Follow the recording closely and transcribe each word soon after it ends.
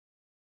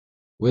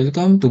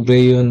Welcome to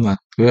grayyeonmath.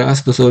 We're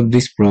asked to solve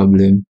this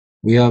problem.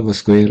 We have a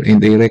square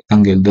and a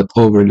rectangle that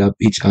overlap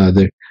each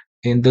other.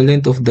 And the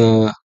length of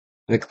the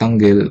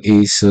rectangle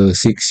is 6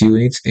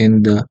 units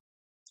and the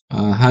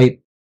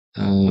height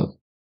uh,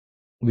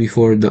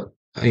 before the,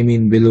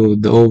 below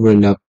the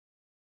overlap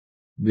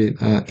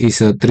is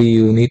 3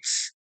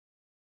 units.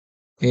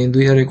 And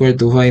we are required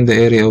to find the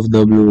area of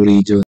the blue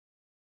region.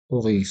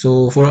 Okay,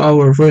 so for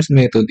our first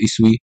method is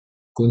we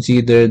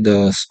consider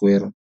the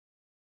square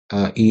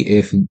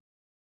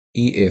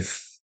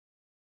EF,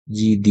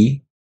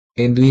 GD,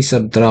 and we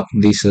subtract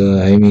this,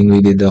 we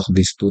deduct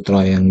these two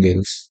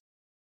triangles.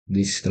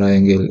 This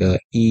triangle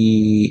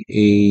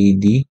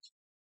EAD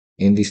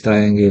and this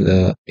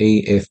triangle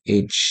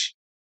AFH.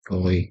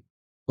 Okay.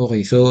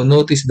 Okay, so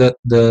notice that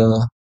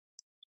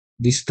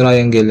this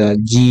triangle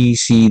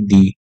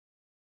GCD,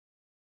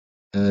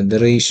 the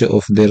ratio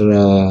of their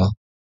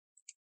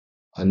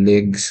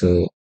legs.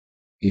 So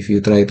if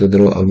you try to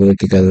draw a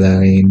vertical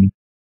line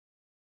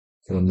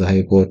from the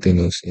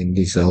hypotenuse in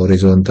this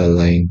horizontal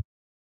line,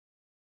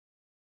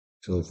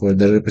 so for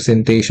the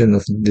representation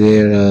of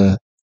their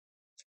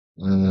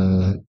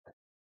uh,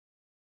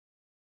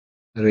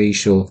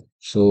 ratio.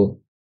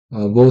 So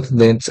both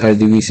lengths are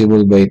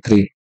divisible by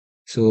 3.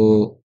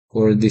 So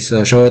for this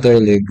shorter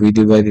leg, we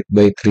divide it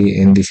by 3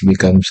 and this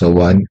becomes a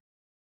 1.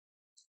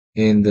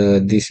 And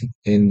this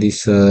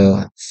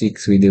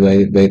 6, we divide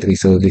it by 3,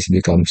 so this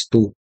becomes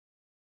 2.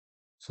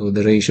 So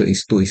the ratio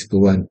is 2 is to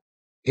 1.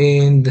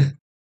 And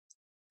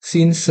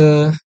since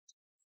if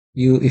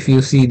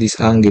you see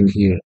this angle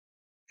here,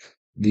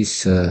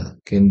 this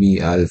can be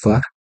alpha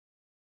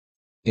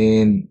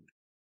and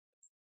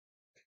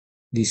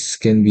this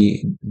can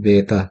be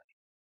beta.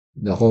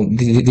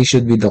 This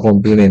should be the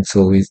complement,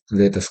 so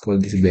let us call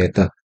this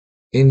beta.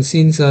 And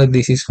since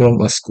this is from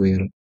a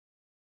square,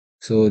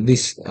 so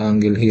this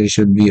angle here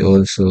should be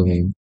also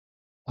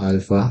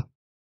alpha.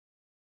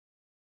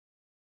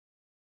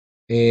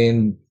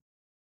 And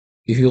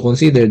if you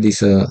consider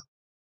this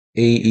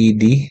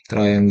AED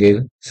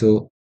triangle,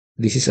 so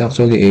this is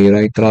actually a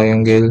right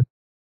triangle,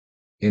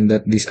 and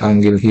that this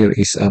angle here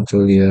is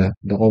actually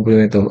the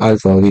complement of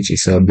alpha, which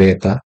is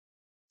beta.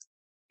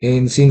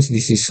 And since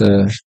this is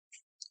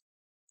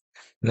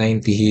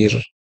 90 here,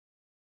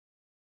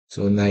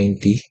 so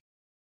 90.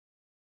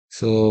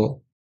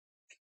 So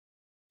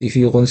if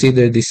you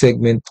consider the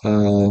segment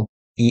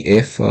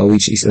EF,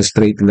 which is a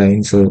straight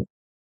line, so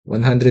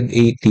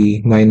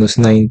 180 minus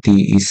 90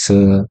 is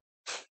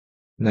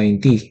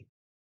 90.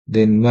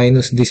 Then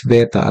minus this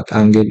beta at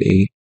angle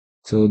A,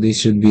 so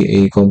this should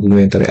be a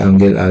complementary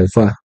angle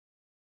alpha.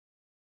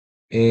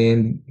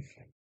 And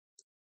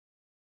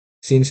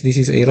since this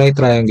is a right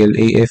triangle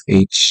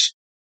AFH,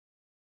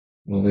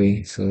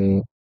 okay,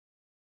 so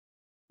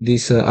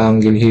this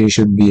angle here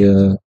should be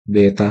a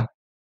beta,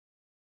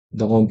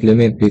 the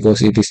complement,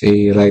 because it is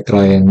a right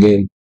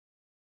triangle.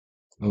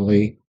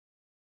 Okay.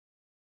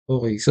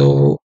 Okay,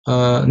 so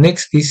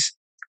next is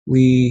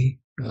we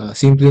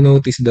simply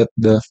notice that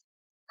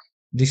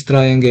this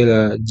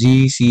triangle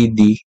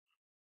GCD,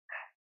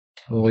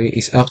 okay,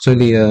 is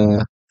actually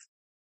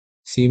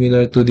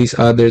similar to these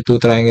other two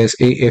triangles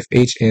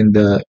AFH and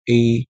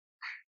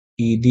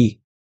AED.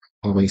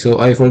 Okay, so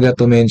I forgot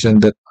to mention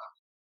that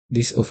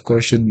this of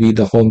course should be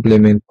the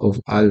complement of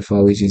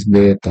alpha, which is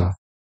beta,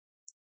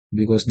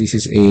 because this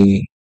is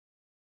a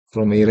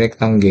from a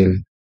rectangle,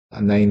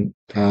 a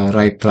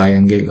right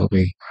triangle.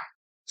 Okay,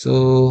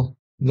 so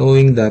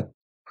knowing that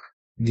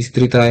these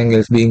three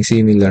triangles being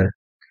similar,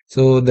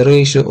 so the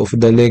ratio of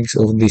the legs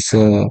of these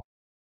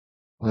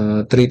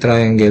three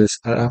triangles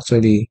are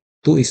actually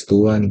 2 is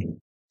to 1.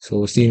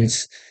 So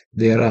since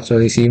they are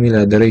actually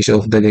similar, the ratio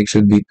of the legs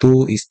should be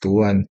 2 is to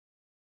 1,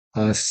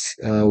 as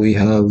we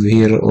have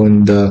here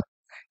on the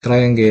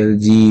triangle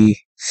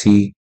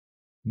GCD.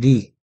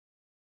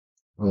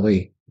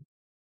 Okay.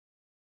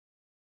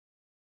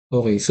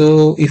 Okay,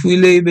 so if we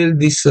label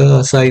this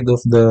side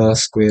of the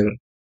square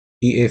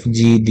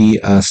EFGD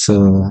as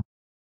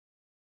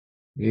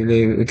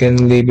we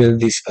can label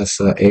this as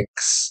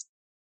X.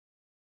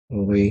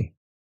 Okay.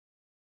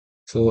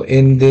 So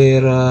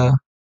the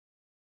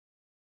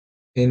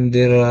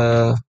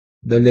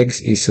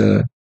legs is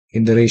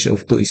in the ratio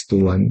of 2 is to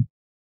 1.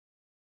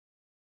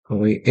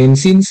 Okay. And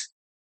since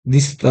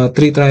these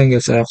three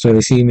triangles are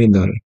actually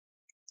similar,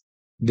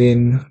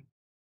 then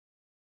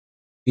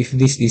if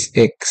this is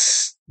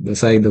X, the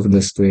side of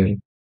the square,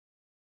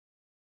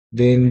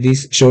 then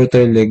this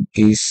shorter leg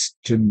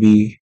should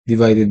be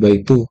divided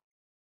by 2.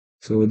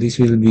 So this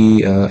will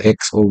be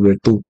X over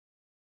 2.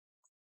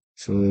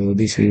 So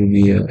this will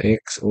be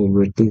X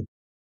over 2.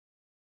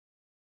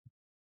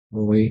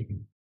 Okay.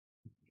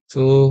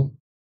 So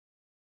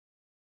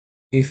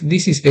if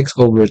this is X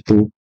over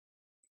 2,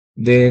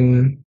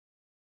 then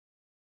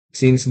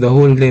since the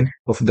whole length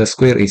of the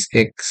square is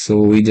X, so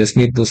we just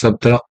need to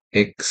subtract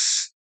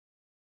X.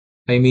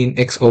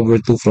 X over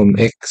 2 from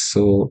X.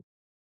 So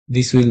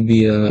this will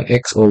be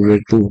X over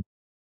 2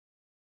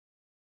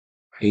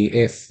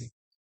 AF.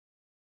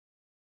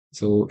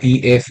 So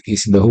EF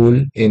is the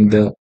whole,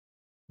 and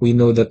we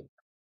know that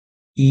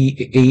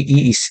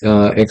AE is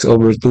x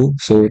over 2.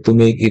 So to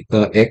make it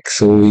x,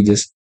 so we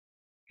just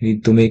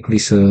need to make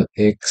this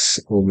x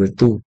over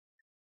 2.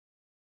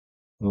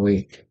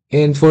 Okay.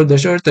 And for the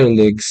shorter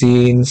leg,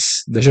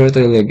 since the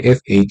shorter leg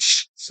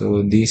FH,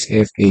 so this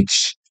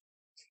FH,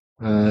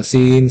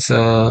 since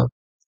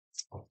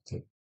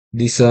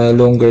this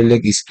longer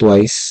leg is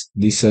twice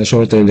this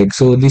shorter leg,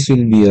 so this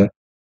will be a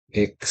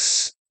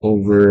x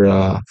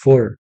over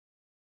 4,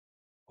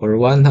 or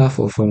 1/2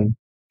 of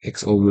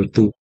x over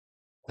 2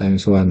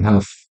 times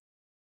 1/2,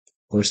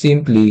 or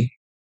simply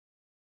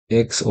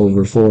x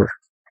over 4.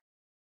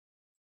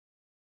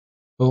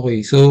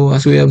 Okay, so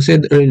as we have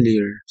said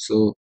earlier,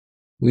 so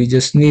we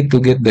just need to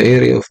get the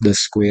area of the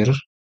square,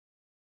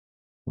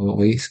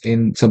 okay,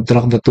 and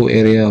subtract the two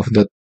area of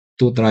the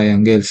two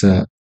triangles,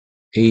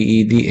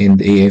 AED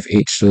and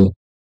AFH. So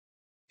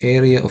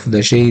area of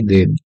the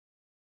shaded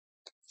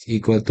is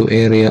equal to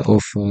area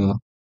of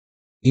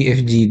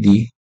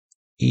EFGD,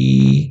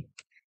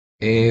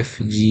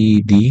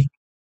 EFGD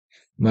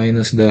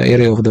minus the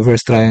area of the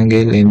first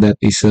triangle, and that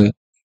is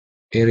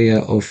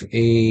area of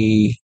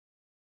AED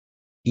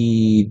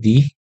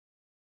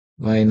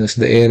minus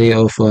the area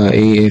of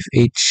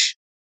AFH.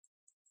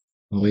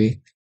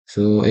 Okay,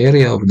 so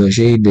area of the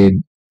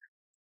shaded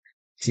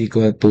is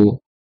equal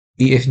to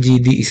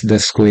EFGD is the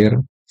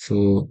square,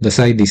 so the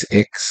side is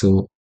x,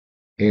 so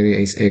area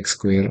is x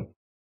square,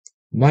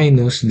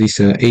 minus this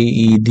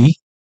AED,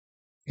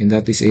 and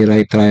that is a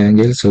right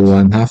triangle, so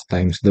 1/2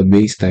 times the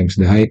base times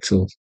the height.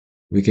 So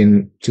we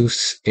can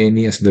choose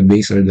any as the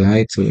base or the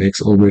height, so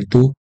x over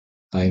 2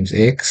 times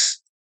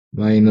x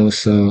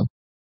minus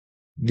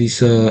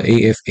this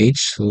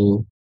AFH,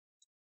 so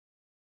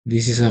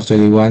this is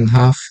actually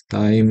 1/2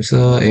 times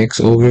x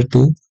over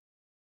 2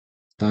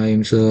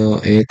 times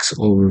x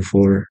over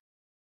 4.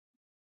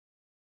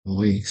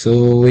 Okay,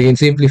 so we can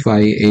simplify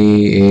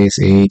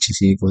ASH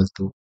is equal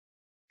to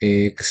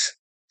x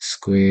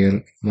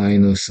square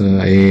minus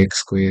x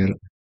square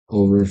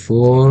over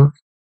 4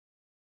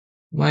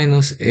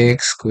 minus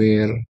x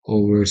square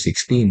over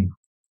 16.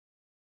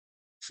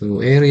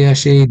 So area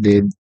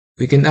shaded,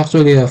 we can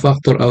actually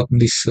factor out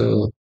this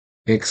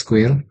x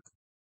square,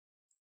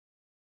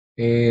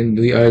 and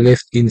we are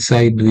left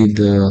inside with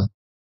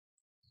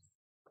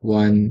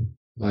 1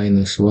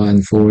 minus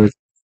 1/4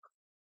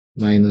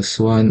 minus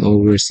 1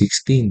 over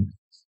 16.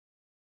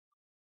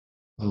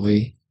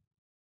 Okay.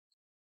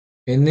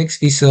 And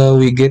next is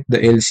we get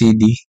the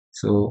LCD.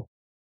 So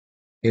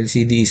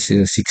LCD is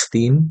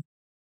 16.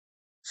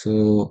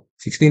 So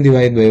 16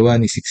 divided by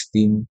 1 is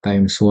 16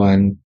 times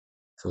 1.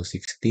 So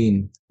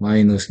 16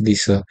 minus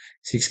this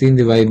 16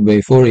 divided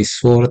by 4 is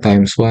 4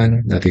 times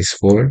 1, that is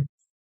 4.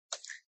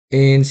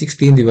 And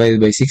 16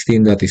 divided by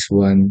 16, that is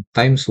 1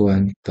 times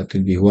 1, that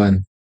will be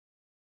 1.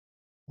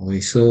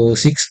 Okay, so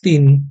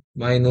 16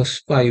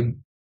 minus 5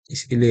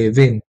 is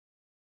 11.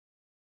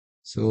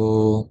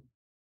 So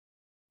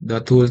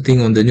that whole thing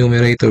on the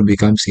numerator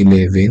becomes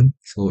 11.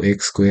 So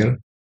x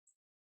square.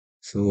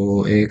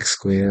 So x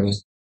square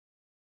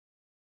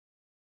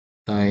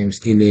times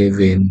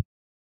 11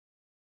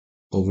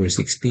 over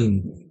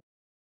 16.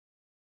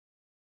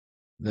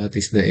 That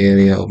is the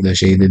area of the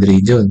shaded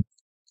region.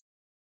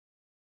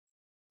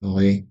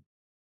 Okay.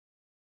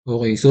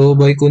 Okay, so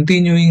by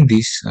continuing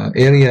this,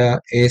 area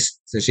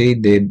S sa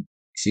shaded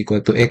is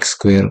equal to x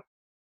square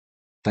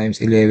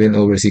times 11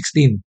 over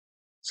 16.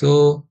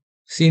 So,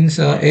 since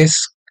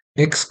x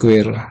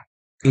square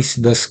is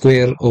the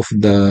square of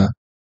the,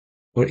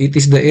 or it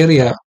is the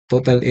area,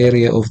 total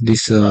area of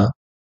this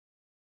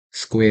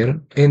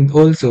square, and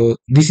also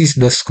this is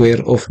the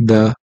square of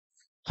the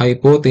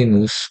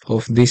hypotenuse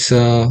of this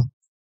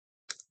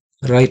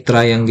right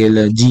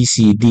triangle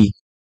GCD.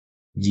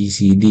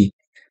 GCD.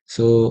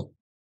 So,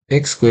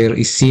 x square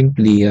is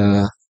simply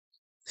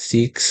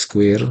 6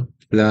 square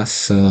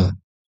plus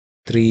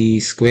 3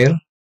 square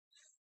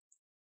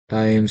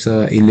times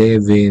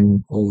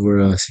 11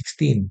 over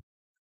 16,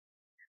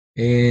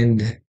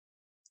 and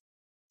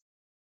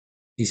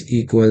is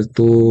equal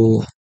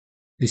to,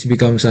 this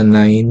becomes a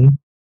 9,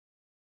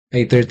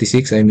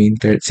 36, I mean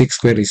 6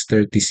 square is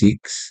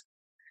 36,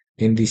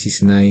 and this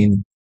is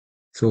 9,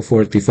 so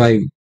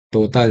 45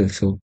 total.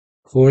 So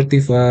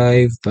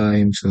 45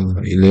 times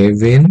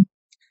 11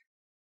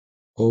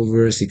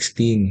 over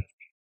 16.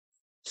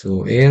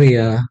 So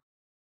area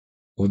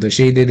of the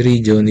shaded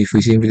region, if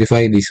we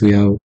simplify this, we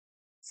have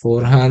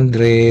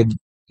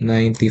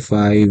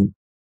 495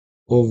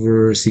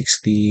 over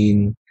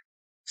 16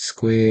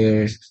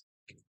 square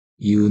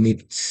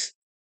units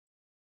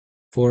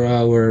for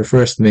our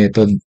first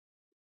method.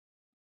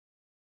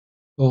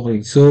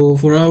 Okay, so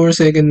for our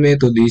second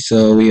method is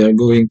we are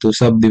going to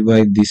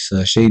subdivide this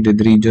shaded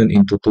region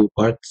into two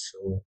parts.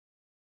 So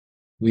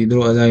we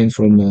draw a line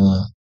from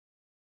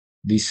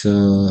this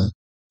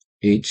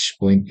H,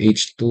 point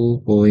H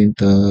to point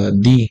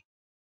D,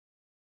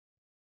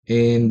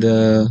 and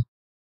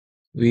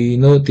we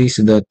notice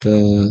that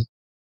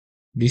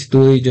these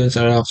two regions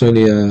are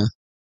actually a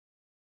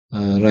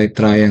right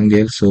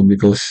triangle. So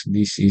because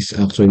this is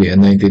actually a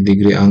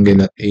 90-degree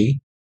angle at A,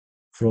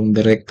 from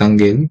the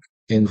rectangle,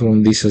 and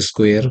from this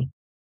square,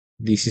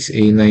 this is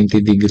a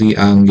 90-degree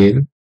angle,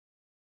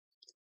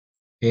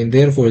 and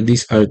therefore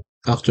these are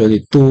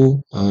actually two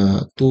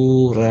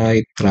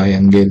right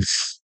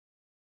triangles.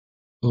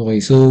 Okay,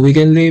 so we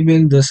can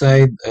label the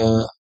side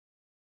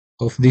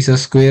of this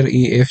square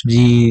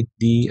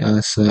EFGD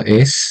as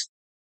S.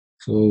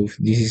 So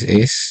this is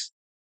S,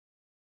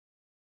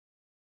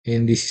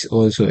 and this is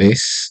also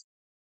S.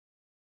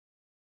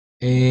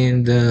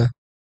 And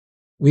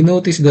we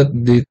notice that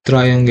the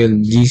triangle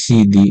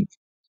GCD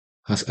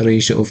has a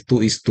ratio of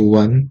 2 is to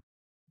 1.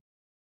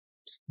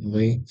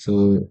 Okay,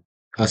 so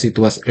as it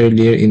was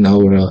earlier in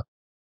our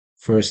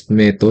first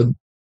method.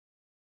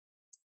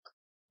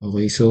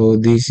 Okay, so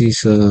this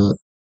is 2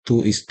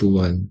 is to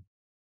 1.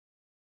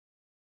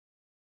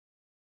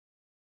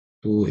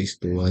 2 is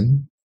to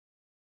 1.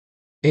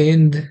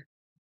 And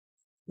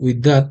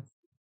with that,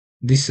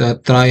 this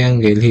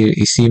triangle here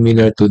is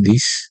similar to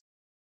this,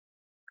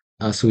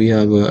 as we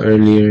have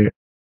earlier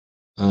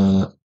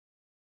uh,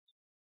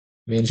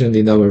 mentioned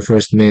in our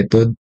first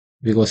method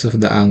because of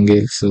the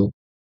angle. So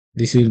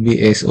this will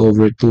be S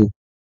over 2.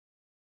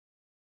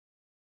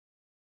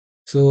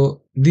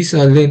 So this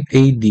length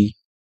AD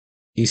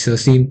is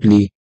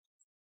simply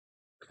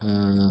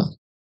uh,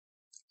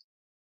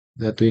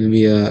 that will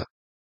be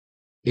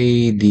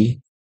AD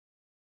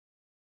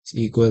is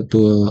equal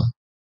to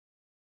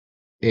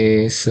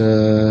S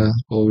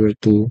over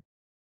 2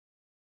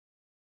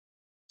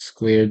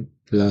 squared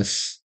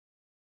plus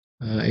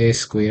S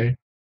squared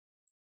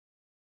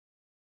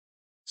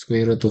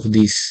square root of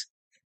this.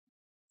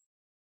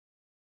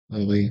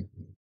 Okay,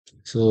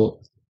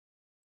 so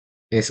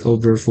S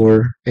over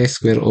 4, S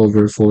square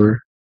over 4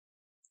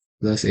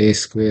 plus S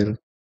square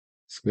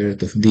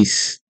root of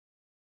this.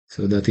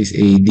 So that is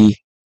AD.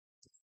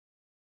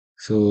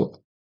 So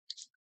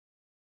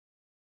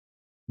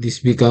this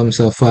becomes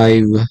a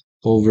 5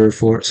 over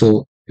 4.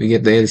 So we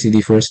get the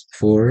LCD first,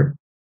 4.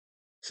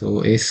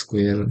 So S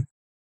square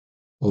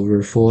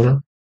over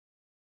 4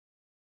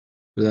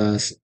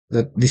 plus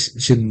that this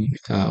should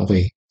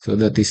okay. So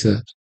that is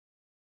a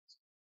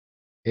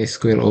S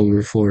square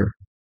over 4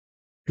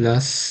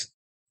 plus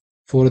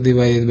 4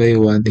 divided by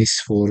 1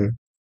 is 4.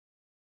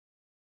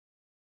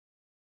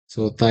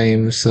 So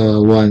times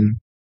 1.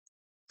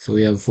 So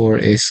we have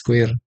 4S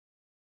square.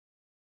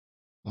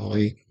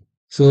 Okay.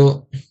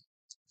 So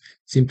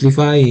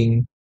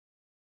simplifying,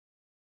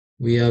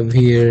 we have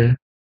here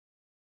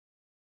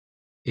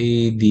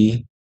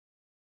AD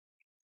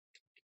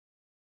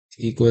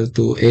equal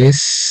to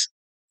S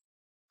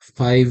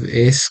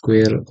 5S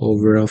square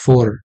over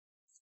 4.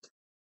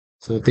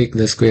 So take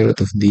the square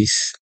root of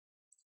this.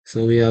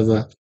 So we have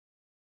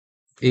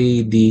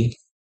AD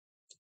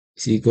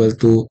is equal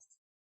to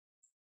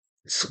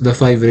the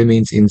 5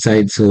 remains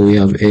inside. So we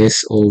have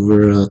S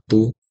over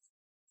 2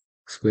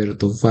 square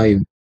root of 5.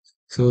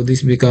 So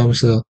this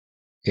becomes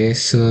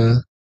S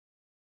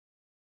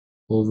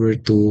over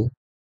 2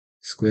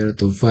 square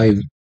root of 5.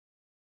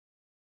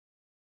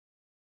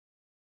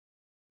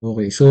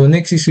 Okay, so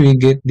next is we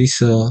get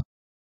this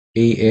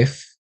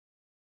AF.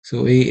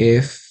 So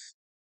AF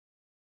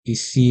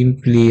is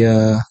simply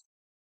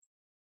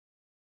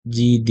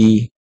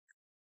GD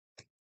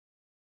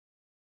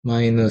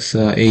minus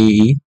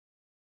AE.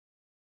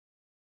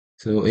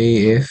 So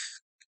AF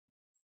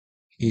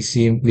is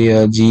simply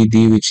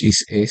GD, which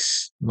is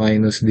S,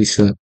 minus this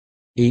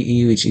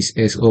AE, which is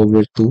S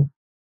over 2.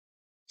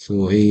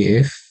 So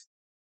AF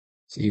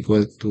is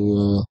equal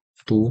to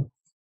 2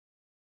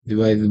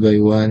 divided by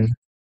 1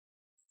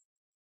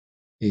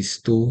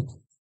 is 2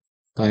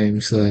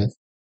 times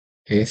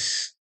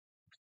S.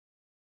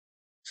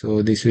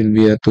 So this will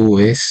be a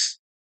 2S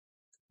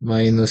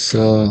minus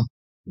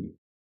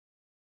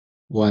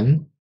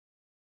 1.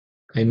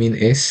 I mean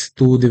S.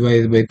 2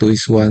 divided by 2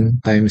 is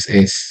 1 times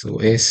S. So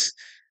S.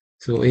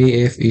 So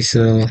AF is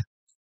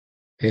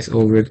S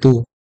over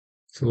 2.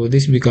 So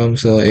this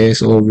becomes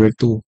S over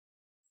 2.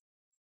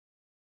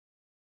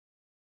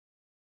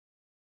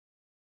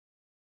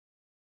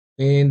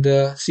 And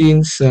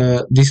since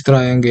this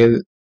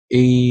triangle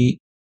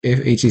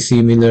AFH is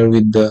similar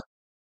with the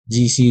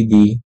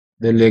GCD,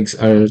 the legs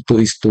are 2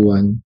 is to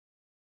 1.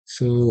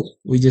 So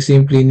we just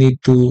simply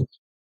need to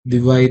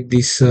divide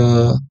this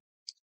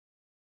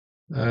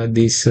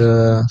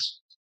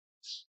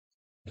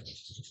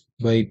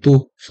by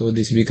 2. So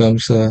this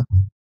becomes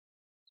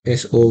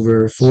S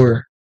over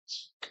 4.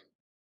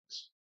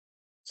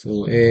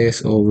 So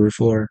S over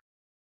 4.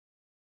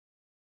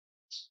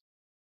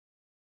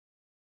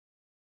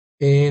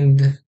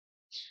 And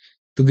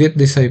to get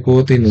this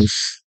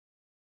hypotenuse,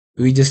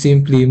 we just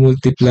simply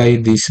multiply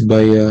this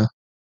by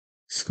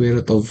square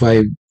root of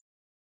 5.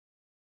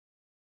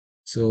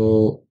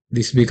 So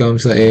this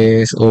becomes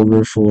S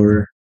over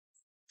 4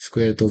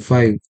 square root of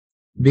 5.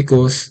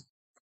 Because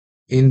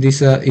in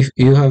this, if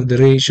you have the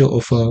ratio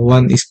of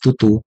 1 is to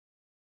 2,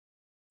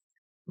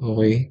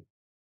 okay,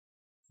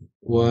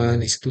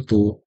 1 is to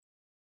 2,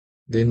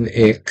 then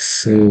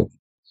x, so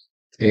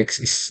x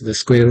is the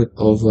square root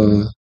of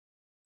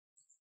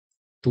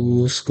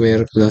 2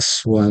 square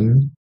plus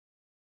 1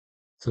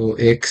 So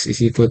x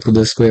is equal to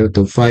the square root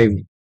of 5.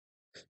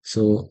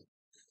 So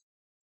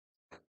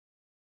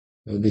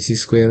this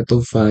is square root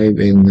of 5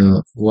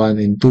 and 1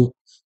 and 2.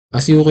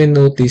 As you can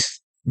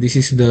notice, this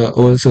is the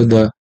also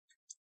the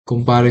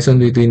comparison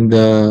between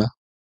the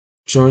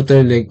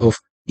shorter leg of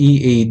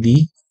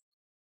EAD.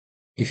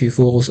 If you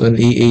focus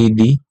on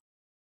EAD,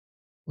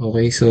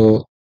 okay,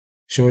 so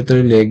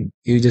shorter leg,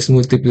 you just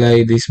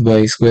multiply this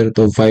by square root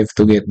of 5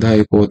 to get the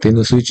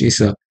hypotenuse, which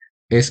is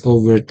s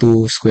over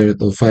 2 square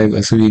root of 5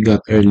 as we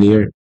got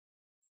earlier.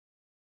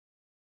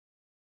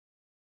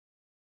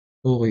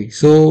 Okay,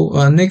 so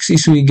next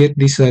is we get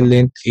this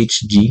length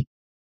HG.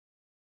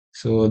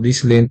 So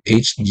this length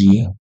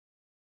HG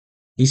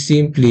is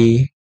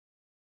simply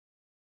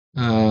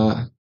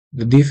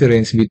the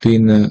difference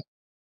between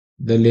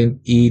the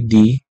length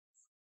ED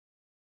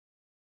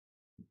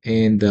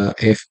and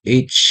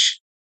FH.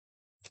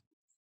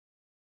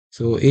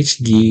 So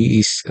HG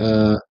is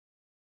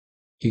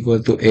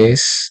equal to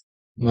S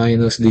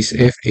minus this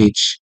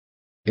FH,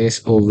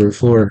 S over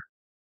 4.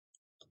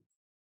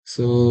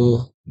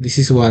 So this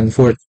is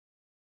 1/4.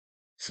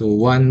 So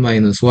 1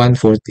 minus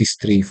 1/4 is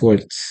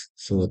 3/4.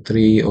 So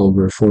 3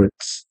 over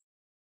 4ths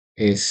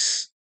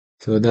S.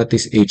 So that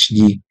is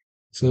HG.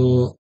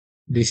 So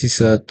this is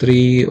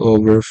 3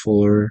 over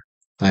 4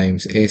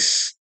 times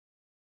S.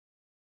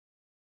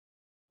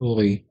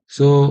 Okay.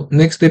 So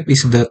next step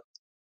is that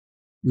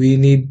we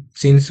need,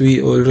 since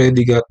we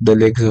already got the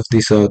legs of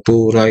these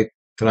two right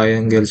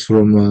triangles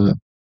from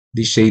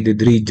the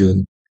shaded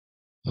region,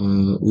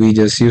 we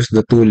just use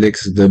the two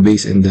legs, the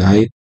base and the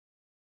height,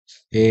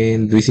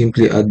 and we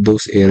simply add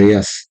those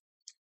areas.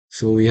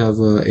 So we have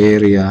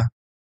area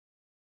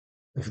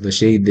of the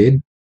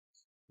shaded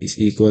is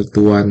equal to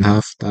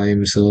 1/2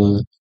 times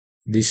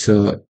this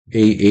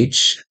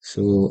AH.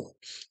 So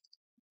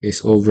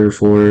S over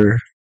 4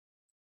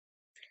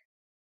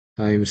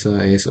 times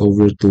S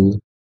over 2.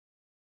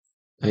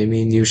 I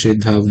mean, you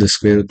should have the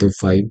square root of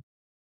 5.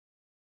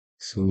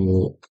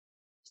 So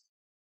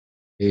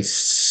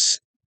S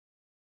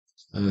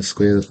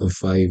square root of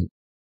 5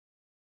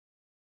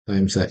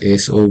 times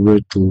S over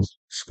 2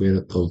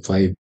 square root of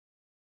 5.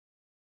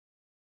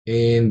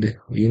 And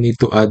you need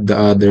to add the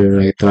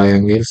other right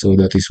triangle. So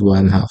that is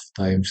 1/2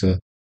 times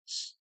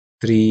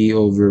 3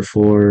 over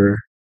 4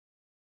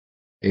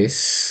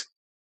 S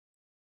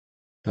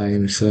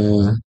times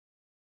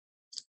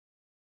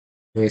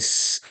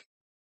S.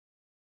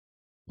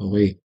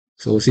 Okay.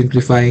 So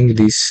simplifying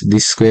this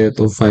square root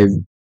of 5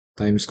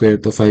 times square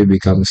root of 5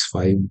 becomes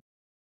 5.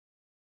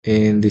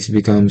 And this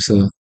becomes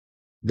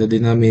the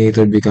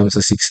denominator becomes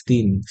a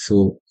 16.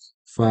 So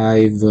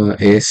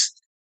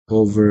 5s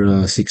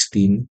over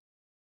 16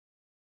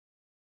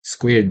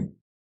 squared.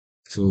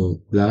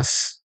 So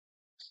plus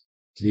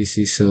this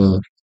is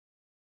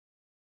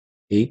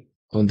 8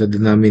 on the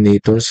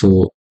denominator.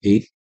 So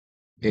 8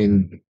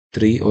 and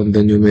 3 on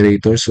the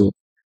numerator. So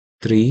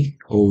 3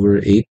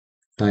 over 8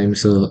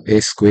 times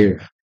s squared.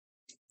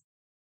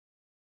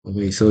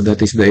 Okay, so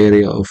that is the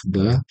area of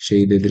the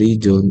shaded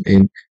region.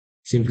 And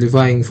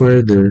simplifying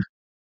further,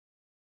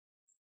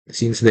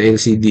 since the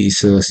LCD is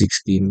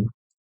 16,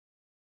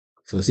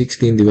 so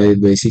 16 divided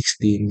by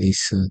 16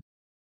 is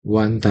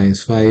 1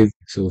 times 5,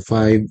 so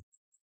 5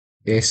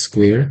 s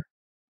squared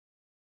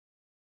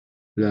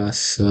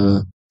plus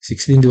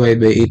 16 divided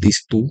by 8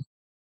 is 2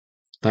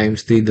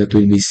 times 3, that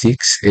will be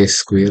 6 s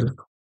squared.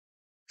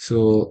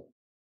 So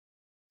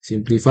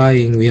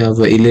simplifying, we have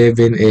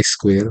 11 s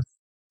squared,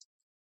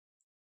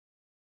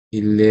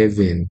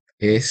 11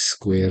 s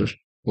squared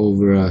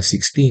over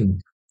 16.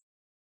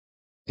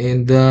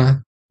 And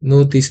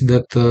notice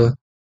that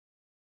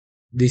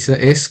this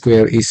s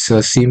square is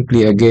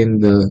simply again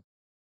the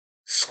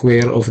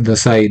square of the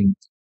side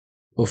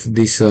of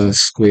this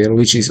square,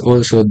 which is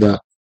also the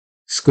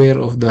square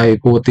of the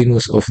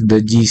hypotenuse of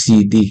the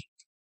GCD.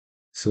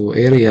 So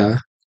area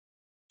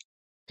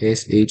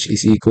SH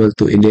is equal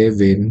to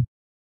 11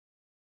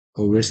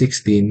 over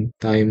 16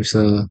 times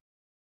to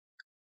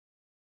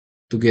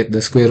get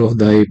the square of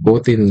the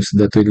hypotenuse,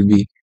 that will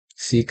be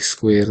 6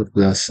 square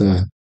plus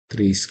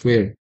 3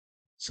 square.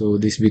 So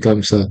this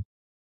becomes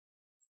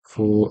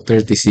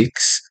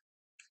 36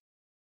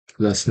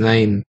 plus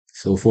 9.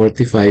 So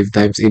 45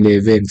 times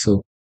 11.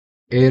 So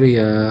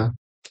area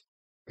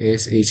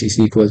SH is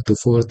equal to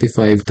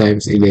 45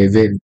 times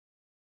 11.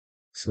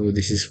 So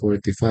this is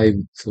 45.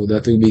 So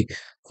that will be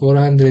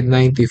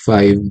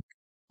 495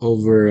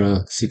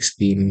 over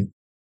 16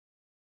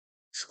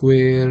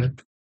 square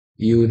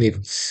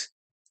units.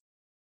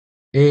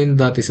 And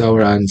that is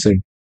our answer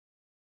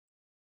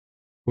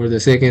for the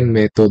second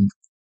method.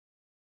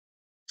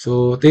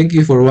 So thank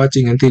you for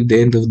watching until the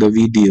end of the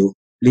video.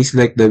 Please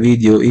like the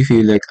video if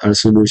you like our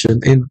solution,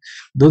 and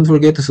don't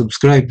forget to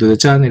subscribe to the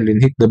channel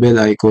and hit the bell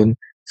icon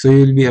so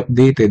you'll be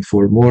updated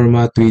for more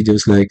math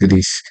videos like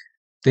this.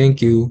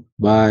 Thank you.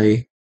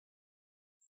 Bye.